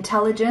and the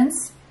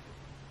intelligence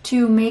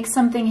to make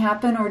something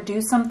happen or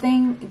do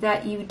something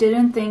that you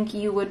didn't think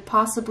you would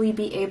possibly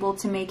be able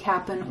to make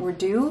happen or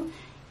do,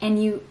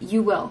 and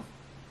you will,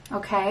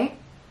 okay?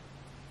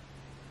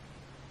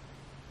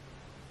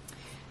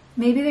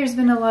 Maybe there's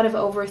been a lot of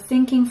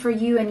overthinking for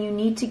you and you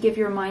need to give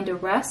your mind a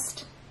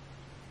rest.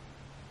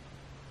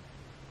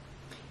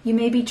 You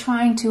may be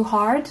trying too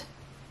hard,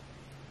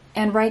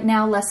 and right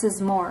now less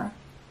is more.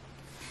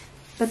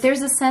 But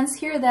there's a sense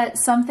here that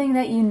something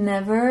that you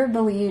never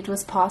believed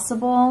was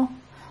possible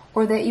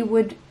or that you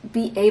would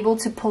be able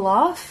to pull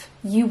off,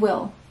 you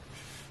will.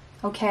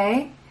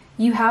 Okay?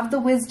 You have the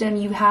wisdom,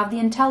 you have the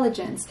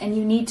intelligence, and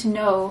you need to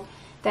know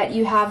that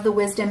you have the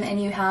wisdom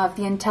and you have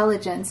the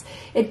intelligence.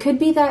 It could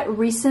be that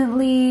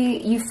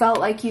recently you felt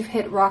like you've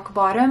hit rock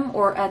bottom,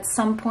 or at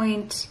some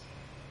point,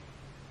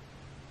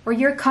 or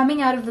you're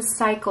coming out of the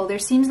cycle. There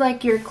seems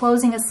like you're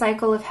closing a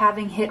cycle of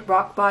having hit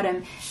rock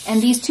bottom.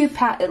 And these two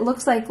paths, it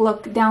looks like,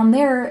 look, down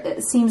there,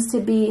 it seems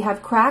to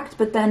have cracked,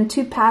 but then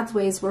two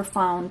pathways were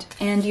found.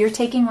 And you're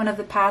taking one of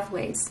the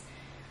pathways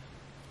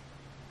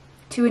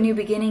to a new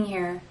beginning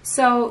here.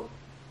 So,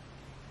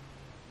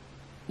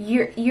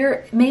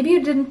 maybe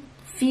you didn't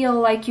feel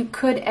like you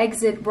could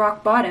exit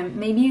rock bottom.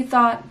 Maybe you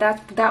thought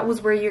that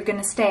was where you're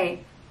going to stay.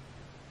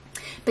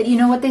 But you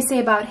know what they say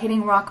about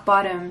hitting rock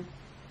bottom?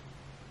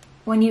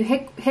 When you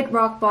hit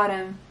rock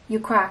bottom, you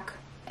crack.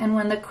 And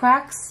when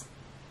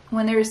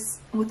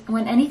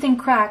when anything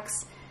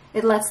cracks,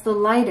 it lets the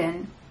light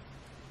in.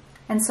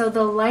 And so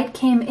the light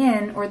came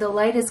in, or the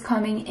light is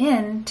coming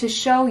in to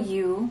show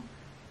you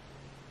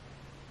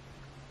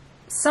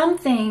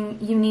something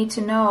you need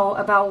to know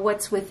about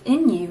what's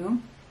within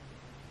you,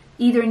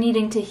 either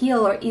needing to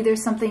heal or either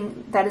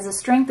something that is a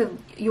strength of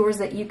yours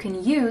that you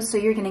can use. So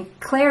you're getting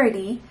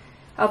clarity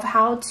of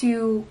how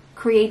to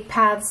create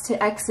paths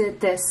to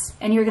exit this,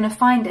 and you're going to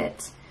find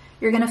it.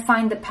 You're going to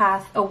find the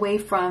path away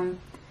from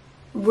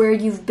where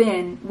you've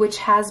been, which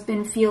has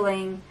been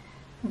feeling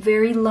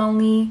very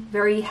lonely,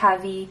 very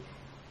heavy,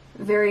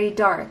 very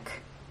dark.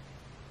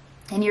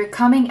 And you're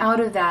coming out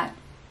of that,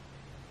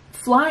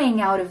 flying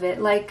out of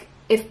it, like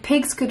if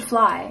pigs could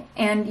fly.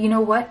 And you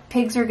know what?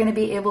 Pigs are going to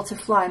be able to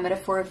fly,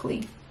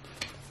 metaphorically.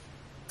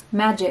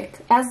 Magic.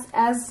 As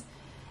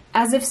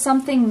if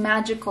something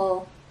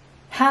magical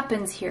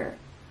happens here.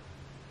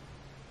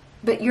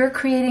 But you're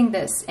creating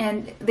this,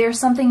 and there's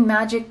something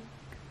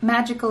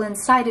magical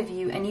inside of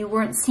you, and you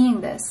weren't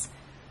seeing this.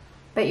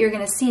 But you're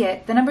going to see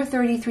it. The number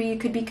 33, you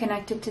could be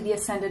connected to the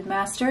Ascended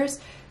Masters.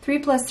 3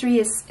 plus 3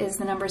 is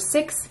the number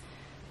 6.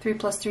 3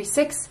 plus 3,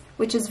 6,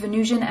 which is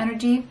Venusian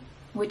energy,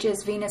 which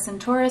is Venus and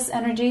Taurus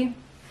energy.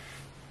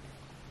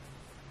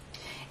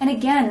 And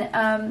again,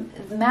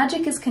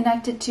 magic is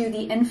connected to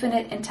the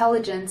infinite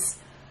intelligence,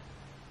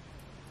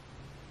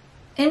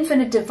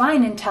 infinite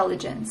divine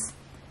intelligence.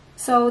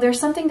 So there's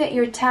something that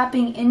you're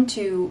tapping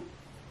into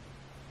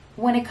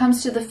when it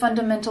comes to the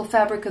fundamental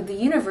fabric of the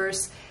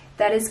universe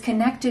that is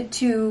connected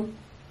to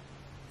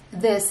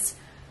this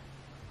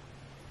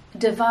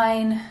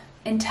divine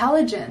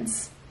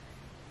intelligence.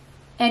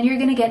 And you're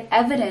going to get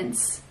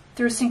evidence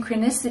through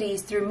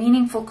synchronicities, through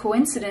meaningful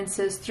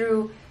coincidences,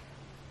 through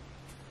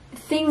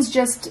things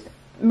just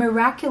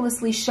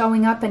miraculously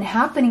showing up and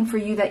happening for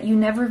you that you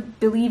never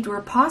believed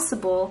were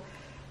possible,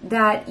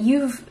 that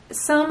you've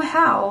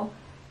somehow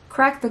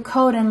cracked the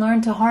code and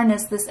learned to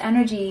harness this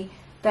energy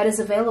that is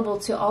available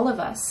to all of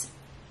us.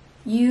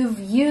 You've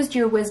used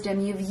your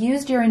wisdom, you've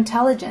used your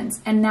intelligence,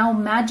 and now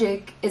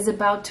magic is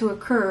about to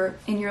occur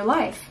in your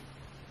life.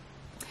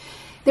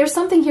 There's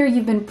something here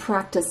you've been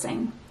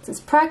practicing. It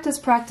says practice,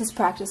 practice,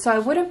 practice. So I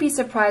wouldn't be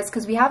surprised,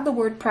 because we have the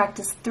word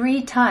practice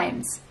 3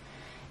 times.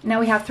 Now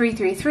we have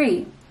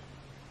 333.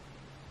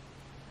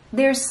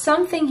 There's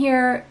something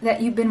here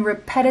that you've been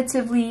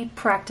repetitively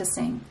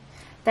practicing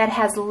that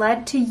has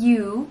led to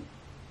you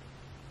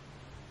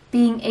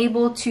being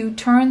able to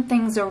turn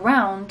things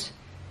around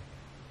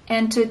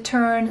and to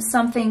turn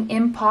something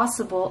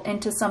impossible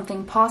into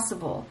something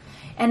possible.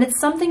 And it's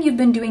something you've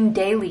been doing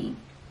daily.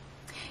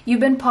 You've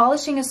been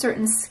polishing a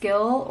certain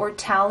skill or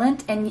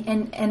talent,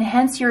 and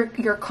hence your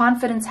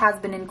confidence has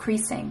been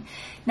increasing.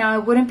 Now, I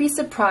wouldn't be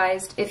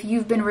surprised if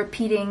you've been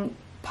repeating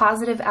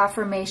positive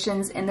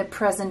affirmations in the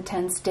present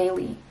tense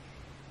daily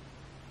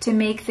to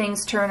make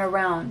things turn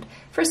around.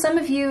 For some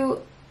of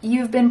you,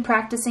 you've been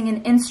practicing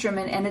an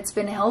instrument and it's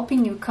been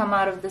helping you come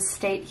out of this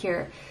state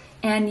here.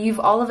 And you've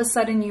all of a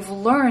sudden, you've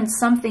learned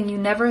something you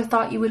never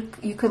thought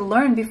you could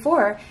learn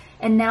before,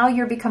 and now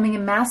you're becoming a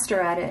master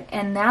at it.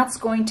 And that's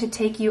going to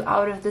take you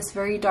out of this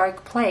very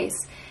dark place.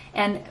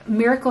 And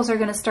miracles are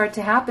going to start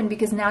to happen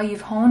because now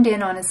you've honed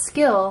in on a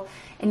skill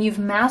and you've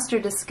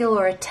mastered a skill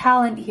or a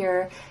talent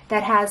here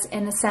that has,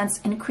 in a sense,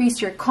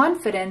 increased your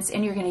confidence,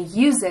 and you're going to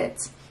use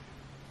it.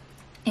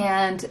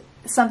 And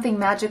something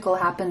magical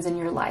happens in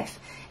your life.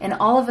 And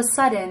all of a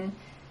sudden,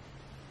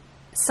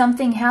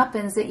 something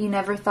happens that you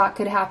never thought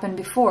could happen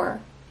before.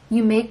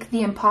 You make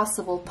the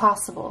impossible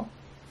possible.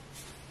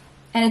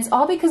 And it's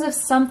all because of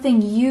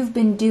something you've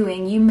been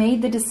doing. You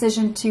made the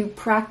decision to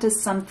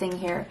practice something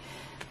here.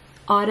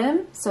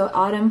 Autumn, so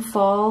autumn,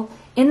 fall.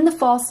 In the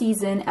fall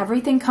season,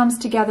 everything comes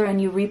together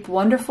and you reap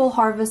wonderful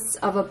harvests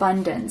of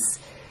abundance.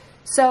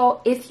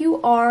 So if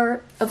you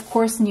are, of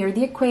course, near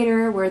the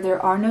equator where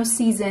there are no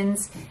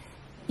seasons,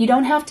 you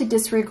don't have to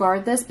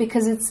disregard this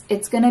because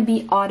it's going to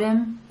be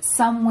autumn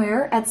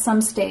somewhere at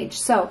some stage.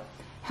 So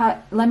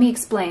let me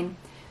explain.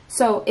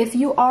 So if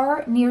you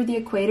are near the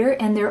equator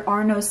and there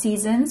are no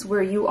seasons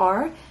where you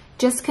are,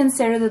 just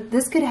consider that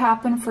this could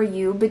happen for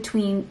you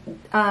between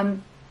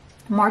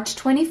March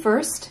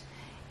 21st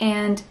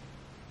and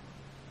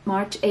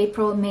March,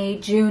 April, May,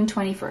 June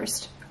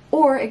 21st.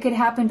 Or it could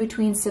happen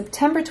between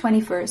September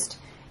 21st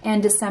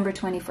and December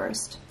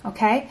 21st.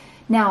 Okay?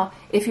 Now,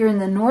 if you're in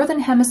the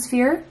northern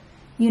hemisphere,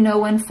 you know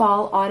when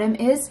fall, autumn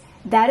is.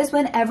 That is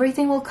when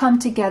everything will come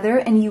together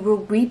and you will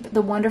reap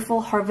the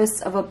wonderful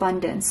harvests of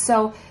abundance.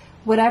 So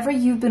whatever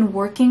you've been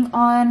working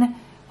on,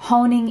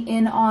 honing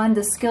in on,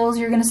 the skills,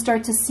 you're going to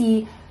start to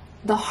see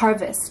the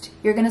harvest.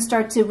 You're going to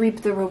start to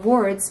reap the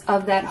rewards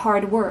of that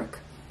hard work.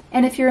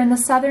 And if you're in the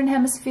southern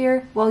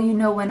hemisphere, well, you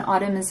know when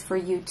autumn is for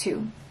you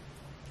too.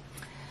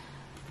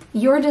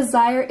 Your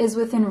desire is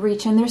within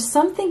reach. And there's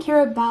something here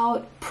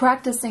about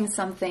practicing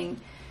something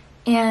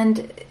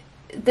and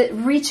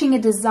reaching a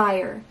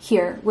desire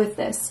here with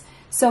this.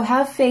 So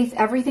have faith.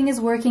 Everything is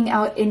working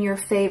out in your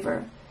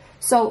favor.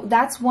 So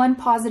that's one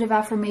positive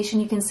affirmation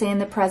you can say in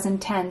the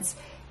present tense.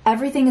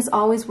 Everything is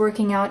always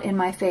working out in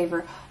my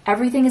favor.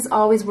 Everything is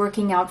always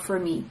working out for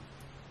me.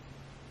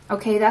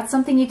 Okay, that's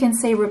something you can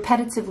say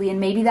repetitively, and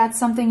maybe that's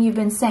something you've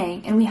been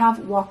saying. And we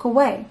have walk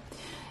away.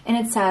 And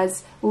it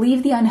says,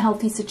 leave the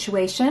unhealthy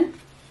situation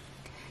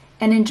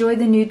and enjoy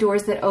the new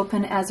doors that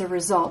open as a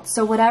result.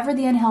 So whatever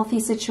the unhealthy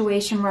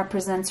situation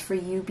represents for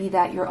you, be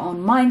that your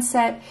own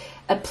mindset,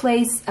 a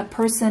place, a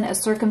person, a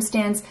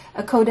circumstance,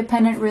 a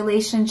codependent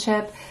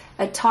relationship,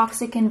 a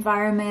toxic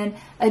environment,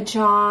 a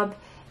job,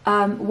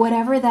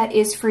 whatever that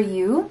is for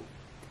you,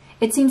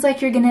 it seems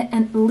like you're going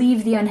to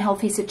leave the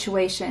unhealthy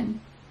situation.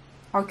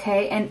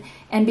 Okay,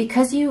 and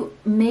because you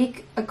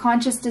make a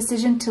conscious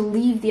decision to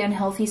leave the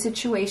unhealthy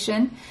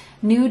situation,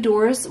 new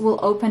doors will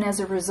open as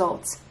a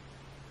result.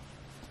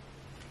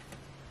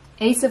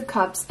 Ace of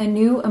Cups, a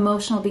new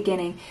emotional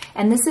beginning.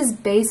 And this is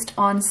based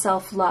on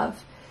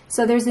self-love.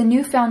 So there's a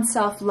newfound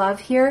self-love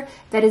here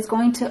that is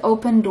going to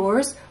open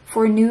doors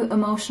for new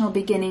emotional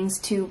beginnings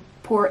to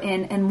pour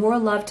in and more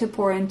love to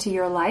pour into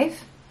your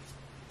life.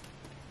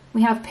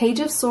 We have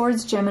Page of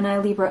Swords, Gemini,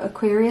 Libra,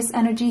 Aquarius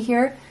energy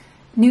here.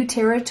 New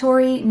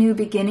territory, new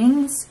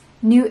beginnings,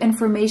 new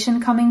information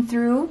coming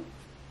through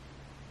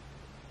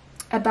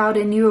about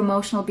a new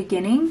emotional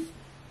beginning.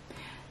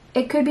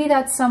 It could be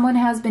that someone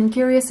has been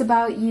curious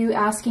about you,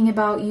 asking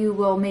about you,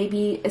 will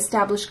maybe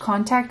establish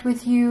contact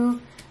with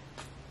you,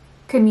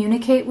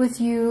 communicate with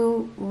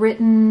you,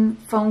 written,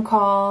 phone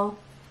call.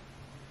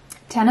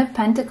 10 of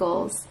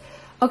Pentacles.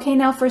 Okay,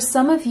 now for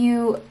some of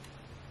you,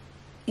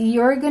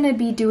 you're going to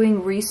be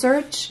doing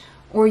research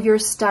or you're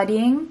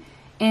studying,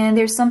 and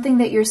there's something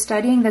that you're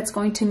studying that's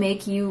going to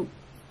make you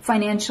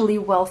financially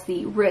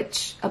wealthy,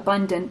 rich,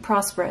 abundant,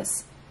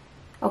 prosperous.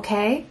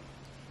 Okay?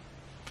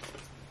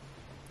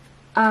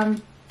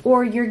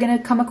 Or you're going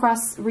to come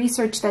across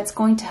research that's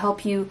going to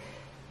help you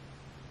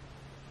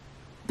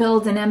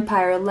build an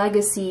empire, a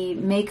legacy,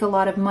 make a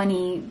lot of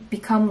money,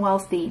 become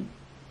wealthy.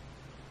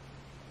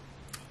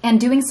 And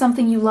doing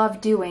something you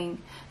love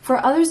doing. For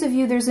others of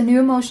you, there's a new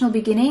emotional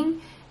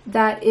beginning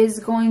that is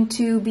going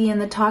to be in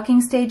the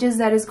talking stages,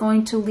 that is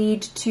going to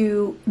lead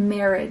to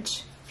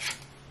marriage.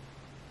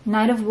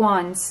 Knight of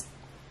Wands.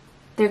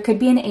 There could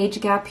be an age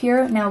gap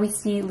here. Now we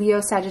see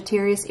Leo,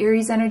 Sagittarius,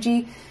 Aries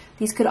energy.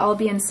 These could all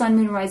be in Sun,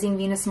 Moon, Rising,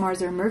 Venus,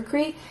 Mars, or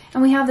Mercury.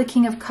 And we have the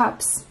King of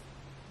Cups.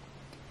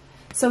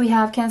 So we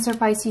have Cancer,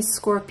 Pisces,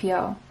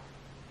 Scorpio.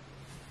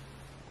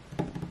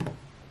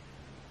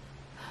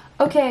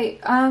 Okay,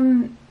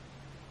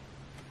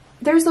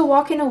 there's a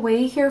walking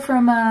away here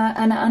from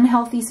an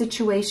unhealthy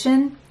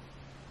situation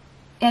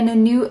and a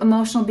new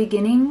emotional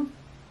beginning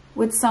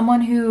with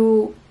someone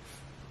who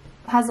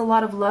has a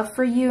lot of love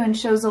for you and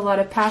shows a lot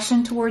of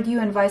passion toward you,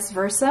 and vice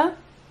versa.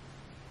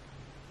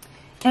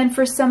 And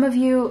for some of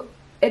you,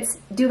 it's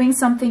doing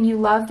something you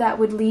love that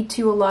would lead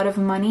to a lot of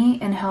money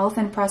and health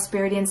and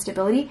prosperity and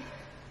stability.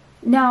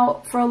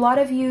 Now, for a lot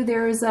of you,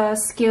 there's a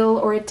skill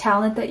or a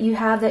talent that you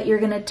have that you're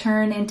going to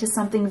turn into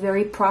something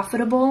very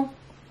profitable.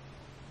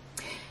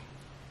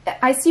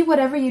 I see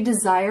whatever you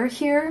desire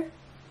here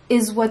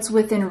is what's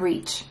within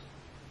reach.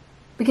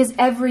 Because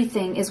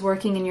everything is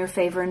working in your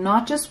favor.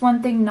 Not just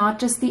one thing, not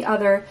just the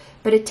other,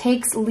 but it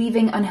takes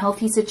leaving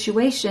unhealthy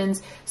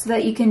situations so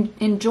that you can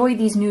enjoy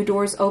these new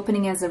doors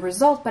opening as a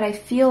result. But I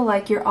feel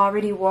like you're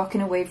already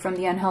walking away from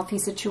the unhealthy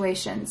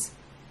situations.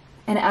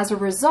 And as a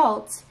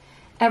result,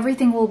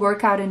 everything will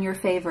work out in your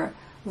favor.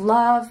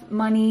 Love,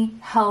 money,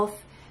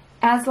 health,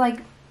 as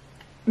like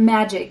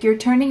magic. You're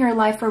turning your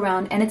life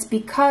around, and it's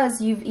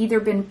because you've either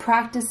been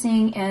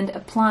practicing and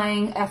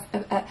applying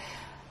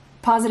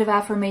positive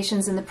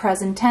affirmations in the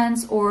present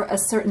tense, or a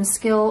certain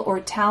skill or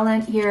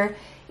talent here.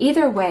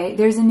 Either way,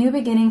 there's a new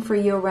beginning for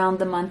you around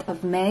the month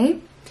of May,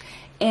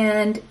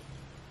 and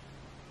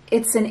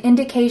it's an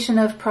indication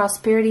of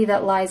prosperity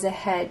that lies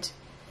ahead.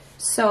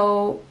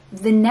 So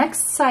the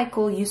next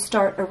cycle you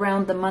start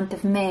around the month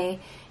of May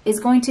is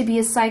going to be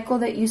a cycle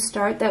that you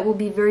start that will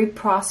be very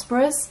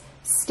prosperous,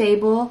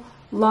 stable,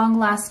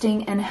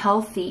 long-lasting, and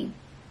healthy,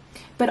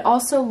 but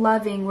also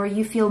loving, where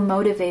you feel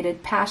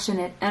motivated,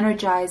 passionate,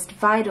 energized,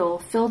 vital,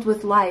 filled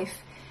with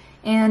life,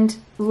 and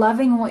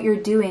loving what you're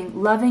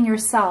doing, loving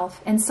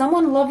yourself, and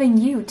someone loving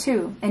you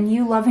too, and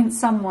you loving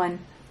someone.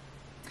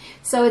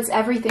 So it's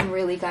everything,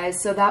 really,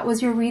 guys. So that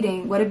was your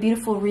reading. What a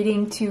beautiful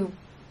reading to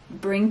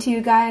bring to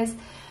you guys.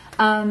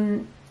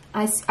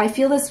 I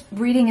feel this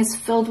reading is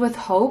filled with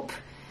hope.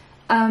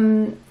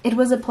 It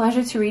was a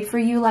pleasure to read for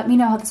you. Let me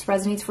know how this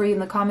resonates for you in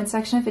the comment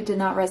section. If it did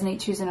not resonate,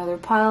 choose another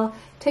pile.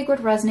 Take what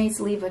resonates,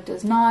 leave what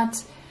does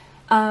not.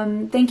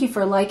 Thank you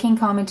for liking,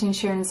 commenting,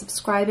 sharing, and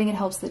subscribing. It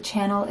helps the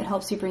channel. It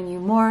helps you bring you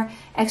more.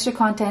 Extra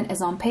content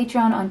is on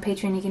Patreon. On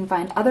Patreon, you can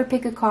find other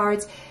pick of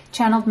cards,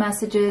 channeled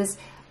messages,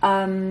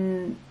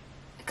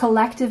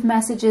 collective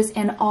messages,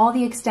 and all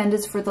the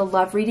extendeds for the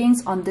love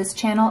readings on this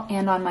channel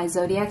and on my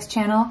Zodiacs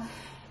channel.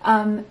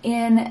 You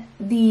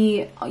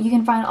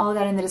can find all of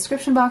that in the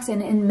description box,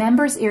 and in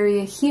members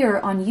area here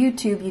on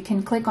YouTube, you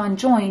can click on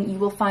join. You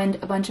will find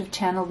a bunch of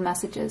channeled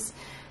messages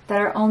that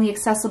are only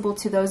accessible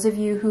to those of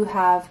you who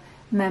have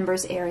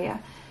members area.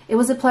 It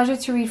was a pleasure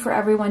to read for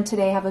everyone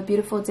today. Have a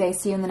beautiful day.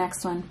 See you in the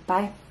next one.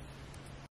 Bye.